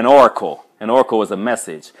deliver an oracle. An oracle is a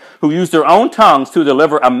message. Who use their own tongues to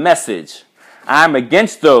deliver a message. I am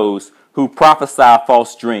against those who prophesy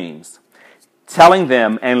false dreams, telling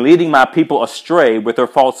them and leading my people astray with their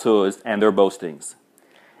falsehoods and their boastings.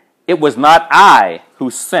 It was not I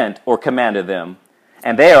who sent or commanded them,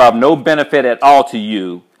 and they are of no benefit at all to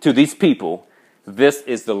you, to these people. This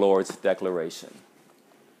is the Lord's declaration.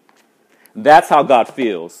 That's how God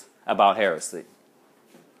feels about heresy.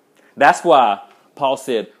 That's why Paul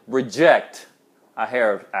said, reject a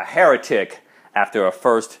heretic after a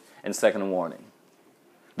first and second warning.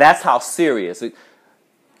 That's how serious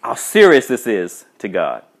this is to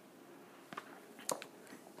God.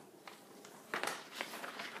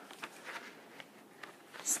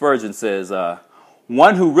 Spurgeon says,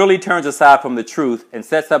 one who really turns aside from the truth and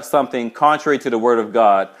sets up something contrary to the word of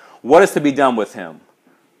God, what is to be done with him?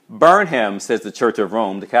 Burn him, says the Church of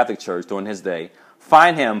Rome, the Catholic Church during his day.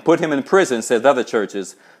 Fine him, put him in prison, says other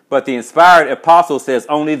churches. But the inspired apostle says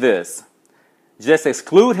only this: just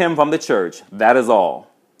exclude him from the church, that is all.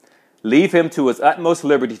 Leave him to his utmost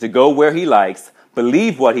liberty to go where he likes,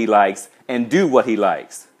 believe what he likes, and do what he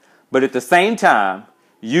likes. But at the same time,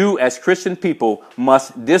 you as Christian people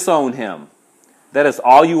must disown him. That is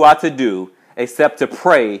all you ought to do, except to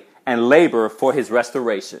pray and labor for his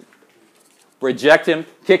restoration. Reject him,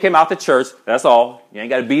 kick him out the church, that's all. You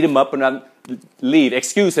ain't got to beat him up or nothing. Leave,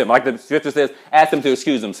 excuse him. Like the scripture says, ask him to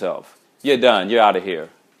excuse himself. You're done, you're out of here.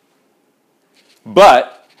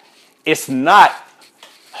 But it's not,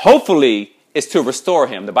 hopefully, it's to restore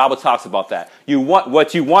him. The Bible talks about that.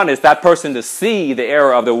 What you want is that person to see the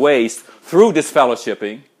error of their ways through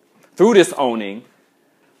disfellowshipping, through disowning,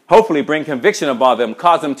 hopefully bring conviction about them,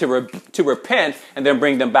 cause them to repent, and then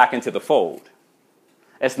bring them back into the fold.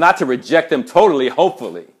 It's not to reject them totally,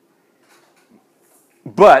 hopefully.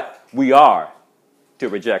 But we are to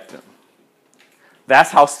reject them.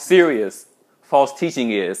 That's how serious false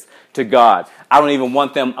teaching is to God. I don't even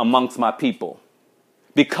want them amongst my people,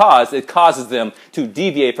 because it causes them to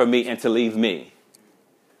deviate from me and to leave me.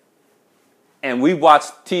 And we watch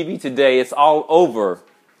TV today, it's all over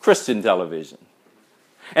Christian television.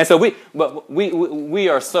 And so we live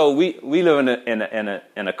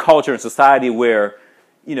in a culture and society where,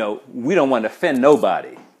 you know, we don't want to offend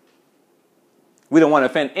nobody. We don't want to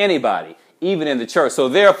offend anybody, even in the church. So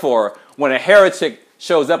therefore, when a heretic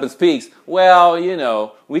shows up and speaks, well, you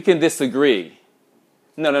know, we can disagree.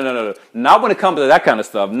 No. Not when it comes to that kind of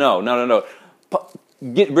stuff. No.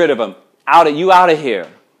 Get rid of him. You out of here.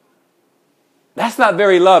 That's not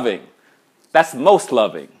very loving. That's most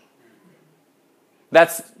loving.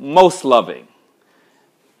 That's most loving.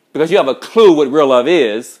 Because you have a clue what real love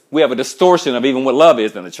is. We have a distortion of even what love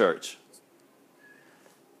is in the church.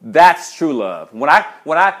 That's true love.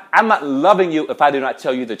 I'm not loving you if I do not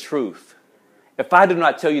tell you the truth. If I do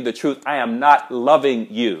not tell you the truth, I am not loving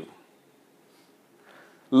you.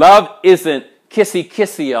 Love isn't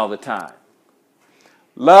kissy all the time.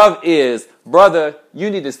 Love is, brother, you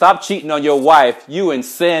need to stop cheating on your wife. You in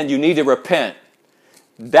sin. You need to repent.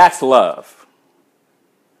 That's love.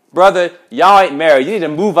 Brother, y'all ain't married. You need to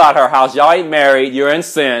move out her house. Y'all ain't married. You're in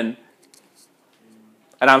sin.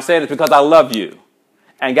 And I'm saying this because I love you.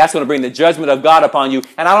 And God's going to bring the judgment of God upon you.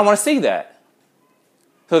 And I don't want to see that.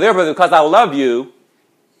 So therefore, because I love you,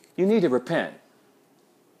 you need to repent.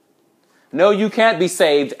 No, you can't be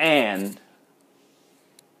saved and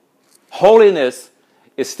holiness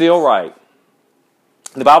is still right.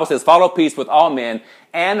 The Bible says, follow peace with all men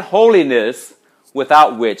and holiness,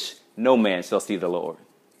 without which no man shall see the Lord.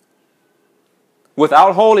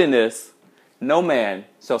 Without holiness, no man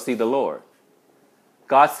shall see the Lord.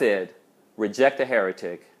 God said, reject a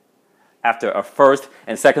heretic after a first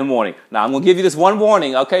and second warning. Now, I'm going to give you this one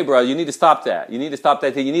warning. Okay, brother, you need to stop that. You need to stop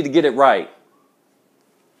that. You need to get it right.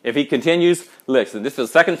 If he continues, listen, this is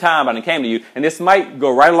the second time I came to you, and this might go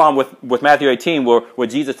right along with Matthew 18, where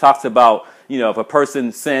Jesus talks about, you know, if a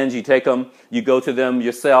person sins, you take them, you go to them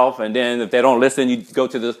yourself, and then if they don't listen, you go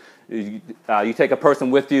to this, you take a person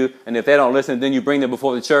with you, and if they don't listen, then you bring them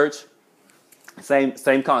before the church.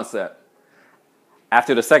 Same concept.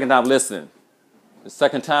 After the second time, listen, the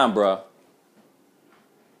second time, bruh,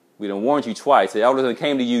 we done warned you twice. The elders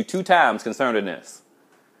came to you 2 times concerning this.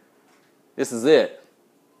 This is it.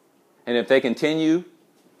 And if they continue,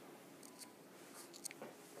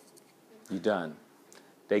 you're done.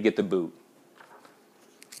 They get the boot.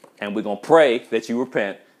 And we're going to pray that you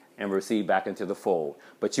repent and receive back into the fold.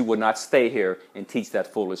 But you will not stay here and teach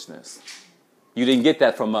that foolishness. You didn't get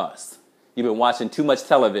that from us. You've been watching too much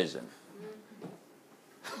television.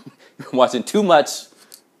 You've been watching too much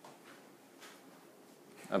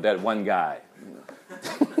of that one guy.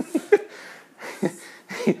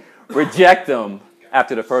 Reject them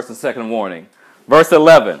after the first and second warning. Verse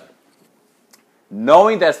 11.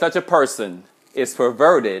 Knowing that such a person is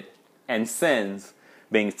perverted and sins,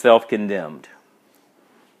 being self-condemned.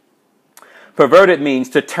 Perverted means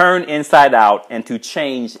to turn inside out and to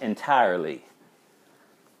change entirely.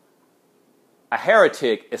 A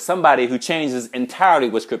heretic is somebody who changes entirely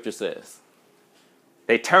what Scripture says.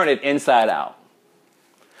 They turn it inside out.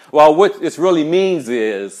 Well, what this really means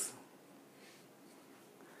is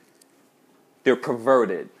they're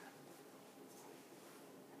perverted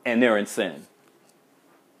and they're in sin.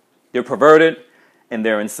 They're perverted and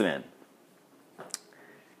they're in sin.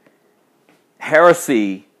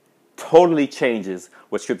 Heresy totally changes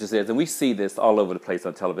what Scripture says. And we see this all over the place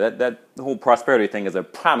on television. That whole prosperity thing is a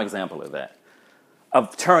prime example of that,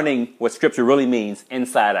 of turning what Scripture really means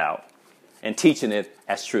inside out and teaching it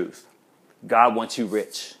as truth. God wants you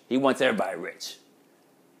rich. He wants everybody rich.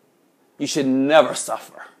 You should never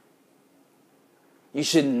suffer. You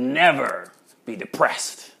should never be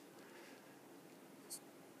depressed.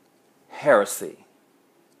 Heresy.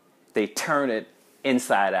 They turn it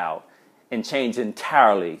inside out and change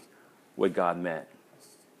entirely what God meant.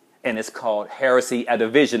 And it's called heresy, a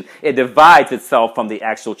division. It divides itself from the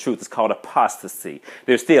actual truth. It's called apostasy.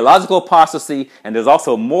 There's theological apostasy, and there's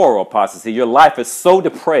also moral apostasy. Your life is so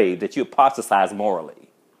depraved that you apostatize morally.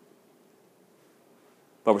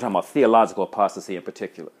 But we're talking about theological apostasy in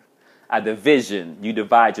particular. A division. You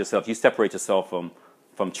divide yourself. You separate yourself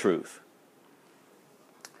from truth.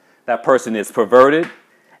 That person is perverted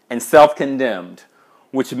and self-condemned,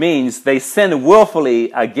 which means they sin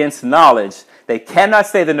willfully against knowledge. They cannot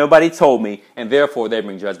say that nobody told me, and therefore they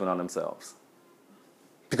bring judgment on themselves.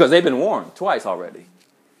 Because they've been warned twice already.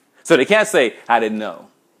 So they can't say, I didn't know.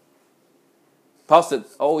 Paul said,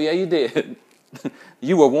 oh yeah, you did.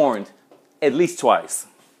 You were warned at least twice.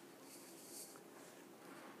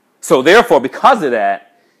 So therefore, because of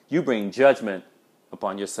that, you bring judgment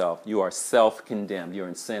upon yourself. You are self-condemned. You're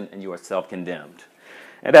in sin and you are self-condemned.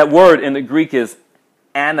 And that word in the Greek is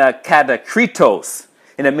anakatakritos,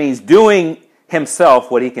 and it means doing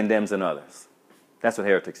himself what he condemns in others. That's what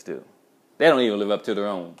heretics do. They don't even live up to their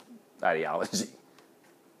own ideology.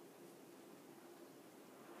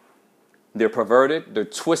 They're perverted. They're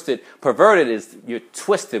twisted. Perverted is, you're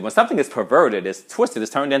twisted. When something is perverted, it's twisted.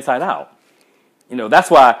 It's turned inside out. You know,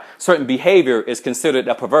 that's why certain behavior is considered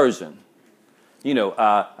a perversion. You know,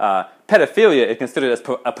 pedophilia is considered as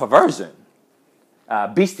a perversion.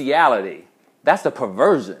 Bestiality, that's a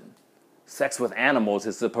perversion. Sex with animals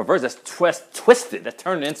is a perversion. That's twisted. That's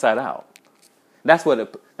turned inside out. That's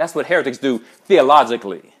what heretics do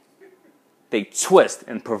theologically. They twist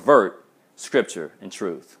and pervert Scripture and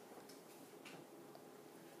truth.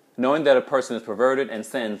 Knowing that a person is perverted and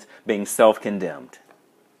sins, being self-condemned.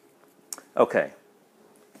 Okay.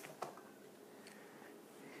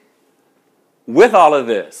 With all of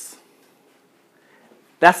this,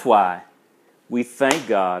 that's why we thank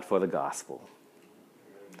God for the gospel.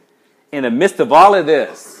 In the midst of all of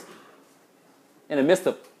this,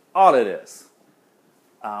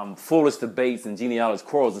 foolish debates and genealogies,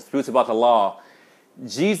 quarrels, disputes about the law,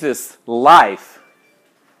 Jesus' life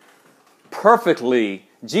perfectly,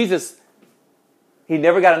 he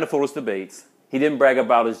never got into foolish debates. He didn't brag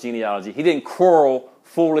about his genealogy. He didn't quarrel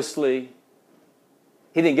foolishly.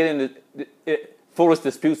 He didn't get into foolish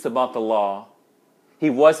disputes about the law. He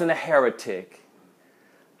wasn't a heretic.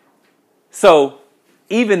 So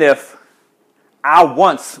even if I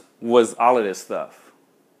once was all of this stuff,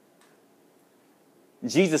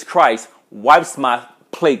 Jesus Christ wipes my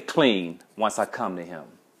plate clean once I come to him.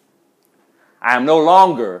 I am no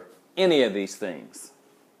longer any of these things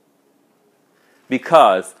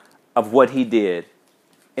because of what he did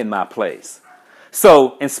in my place.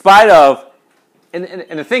 So in spite of, and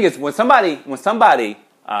the thing is, when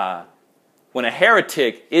a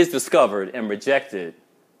heretic is discovered and rejected,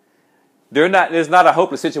 there's not a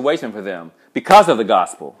hopeless situation for them because of the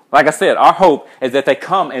gospel. Like I said, our hope is that they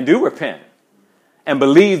come and do repent and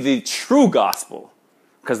believe the true gospel,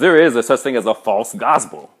 because there is a such thing as a false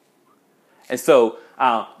gospel. And so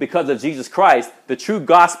because of Jesus Christ, the true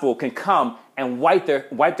gospel can come and wipe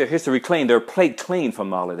their history clean, their plate clean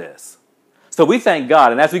from all of this. So we thank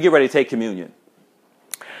God, and as we get ready to take communion,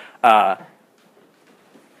 let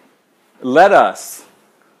us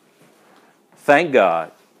thank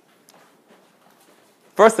God.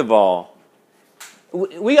 First of all,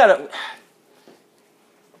 we don't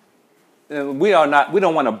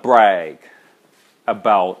want to brag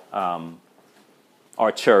about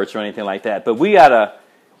our church or anything like that, but we got to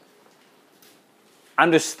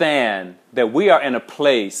understand that we are in a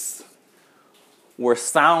place where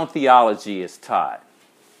sound theology is taught.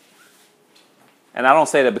 And I don't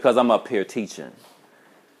say that because I'm up here teaching,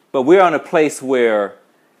 but we're in a place where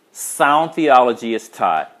sound theology is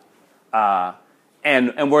taught,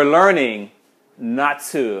 and we're learning not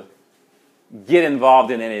to get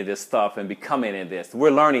involved in any of this stuff and become any of this.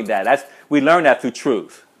 We're learning that. We learn that through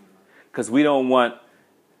truth, because we don't want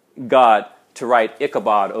God to write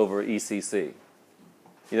Ichabod over ECC.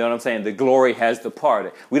 You know what I'm saying? The glory has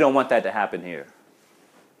departed. We don't want that to happen here.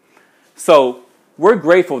 So we're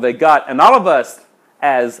grateful that God, and all of us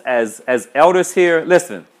as elders here,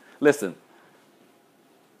 listen.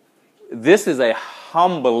 This is a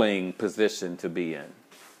humbling position to be in.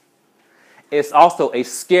 it's also a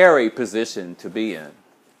scary position to be in,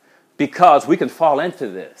 because we can fall into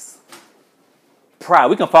this pride.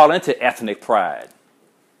 We can fall into ethnic pride.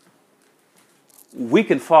 We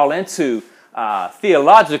can fall into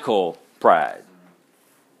theological pride.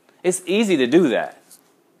 It's easy to do that.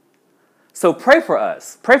 So pray for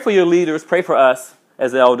us. Pray for your leaders. Pray for us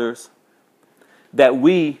as elders, that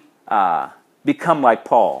we become like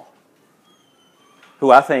Paul,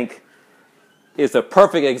 who I think is a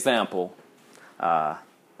perfect example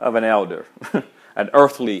of an elder, an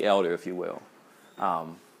earthly elder, if you will.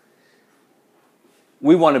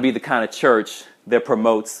 We want to be the kind of church that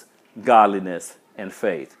promotes godliness and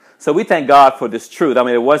faith. So we thank God for this truth. I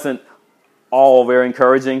mean, it wasn't all very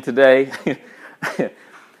encouraging today.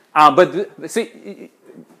 But see,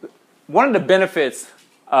 one of the benefits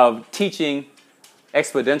of teaching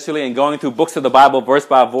exponentially and going through books of the Bible verse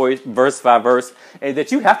by verse is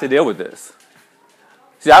that you have to deal with this.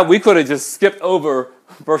 See, we could have just skipped over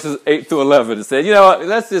verses 8 through 11 and said, you know what,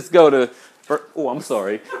 let's just go to... Oh, I'm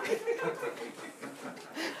sorry.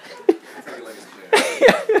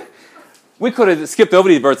 We could have skipped over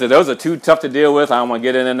these verses. Those are too tough to deal with. I don't want to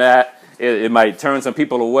get into that. It might turn some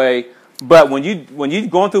people away. But when you're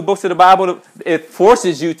going through books of the Bible, it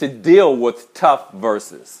forces you to deal with tough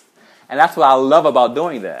verses. And that's what I love about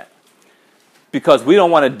doing that. Because we don't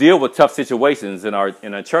want to deal with tough situations in our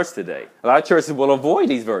church today. A lot of churches will avoid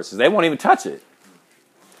these verses. They won't even touch it.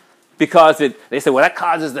 Because they say, well, that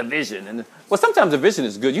causes division. And well, sometimes division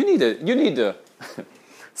is good. You need to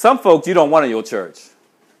some folks you don't want in your church.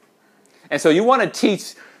 And so you want to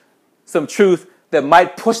teach some truth that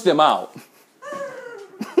might push them out.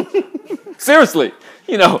 Seriously,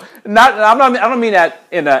 I don't mean that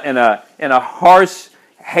in a harsh,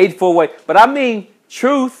 hateful way, but I mean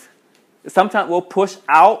truth that sometimes will push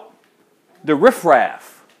out the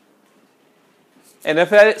riffraff. And if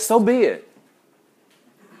that is, so be it.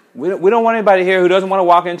 We don't want anybody here who doesn't want to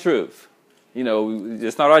walk in truth.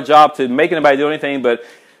 It's not our job to make anybody do anything, but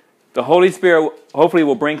the Holy Spirit hopefully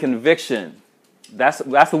will bring conviction. That's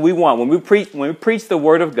what we want. When we preach the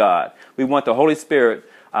Word of God, we want the Holy Spirit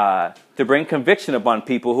to bring conviction upon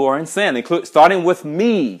people who are in sin, starting with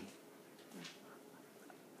me.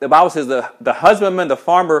 The Bible says the husbandman, the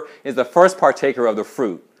farmer, is the first partaker of the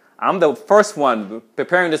fruit. I'm the first one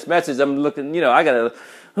preparing this message. I'm looking, I got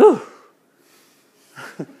to...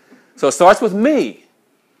 So it starts with me.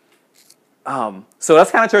 So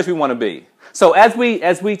that's the kind of church we want to be. So as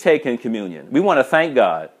we take in communion, we want to thank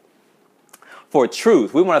God for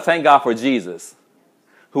truth. We want to thank God for Jesus,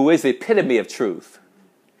 who is the epitome of truth.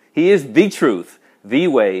 He is the truth, the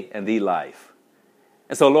way, and the life.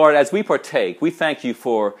 And so, Lord, as we partake, we thank you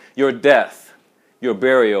for your death, your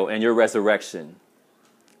burial, and your resurrection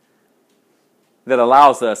that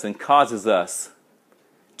allows us and causes us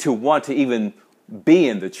to want to even be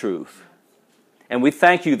in the truth. And we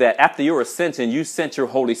thank you that after your ascension, you sent your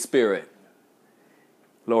Holy Spirit.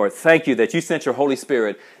 Lord, thank you that you sent your Holy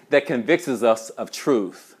Spirit that convicts us of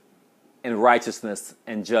truth and righteousness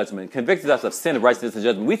and judgment, convicts us of sin, righteousness, and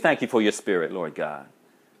judgment. We thank you for your Spirit, Lord God,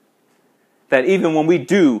 that even when we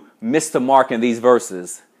do miss the mark in these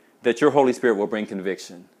verses, that your Holy Spirit will bring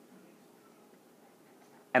conviction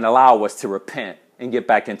and allow us to repent and get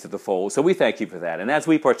back into the fold. So we thank you for that. And as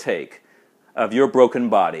we partake of your broken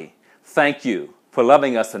body, thank you for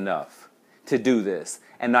loving us enough to do this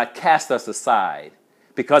and not cast us aside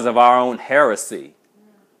because of our own heresy.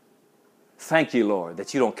 Thank you, Lord,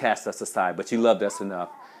 that you don't cast us aside, but you loved us enough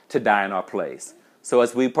to die in our place. So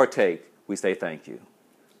as we partake, we say thank you.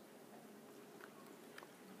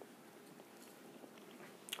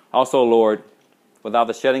 Also, Lord, without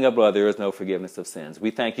the shedding of blood, there is no forgiveness of sins.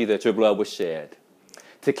 We thank you that your blood was shed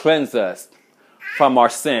to cleanse us from our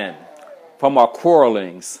sin, from our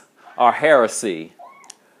quarrelings, our heresy,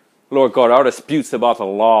 Lord God, our disputes about the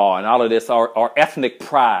law and all of this, our ethnic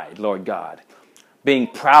pride, Lord God, being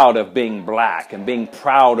proud of being black and being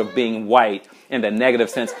proud of being white in the negative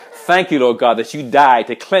sense. Thank you, Lord God, that you died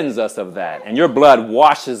to cleanse us of that. And your blood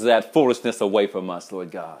washes that foolishness away from us, Lord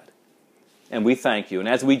God. And we thank you. And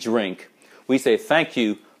as we drink, we say thank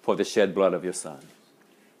you for the shed blood of your Son.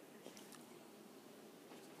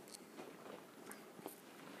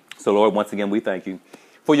 So, Lord, once again, we thank you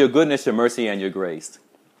for your goodness, your mercy, and your grace.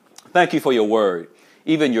 Thank you for your word,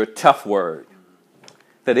 even your tough word,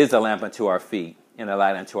 that is a lamp unto our feet and a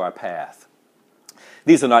light unto our path.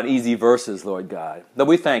 These are not easy verses, Lord God, but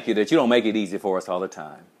we thank you that you don't make it easy for us all the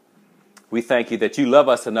time. We thank you that you love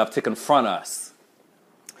us enough to confront us,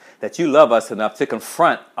 that you love us enough to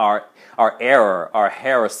confront our error, our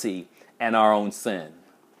heresy, and our own sin.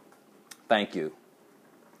 Thank you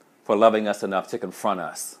for loving us enough to confront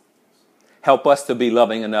us. Help us to be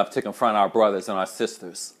loving enough to confront our brothers and our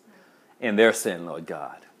sisters in their sin, Lord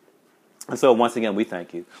God. And so once again, we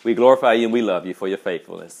thank you. We glorify you and we love you for your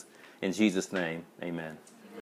faithfulness. In Jesus' name, amen.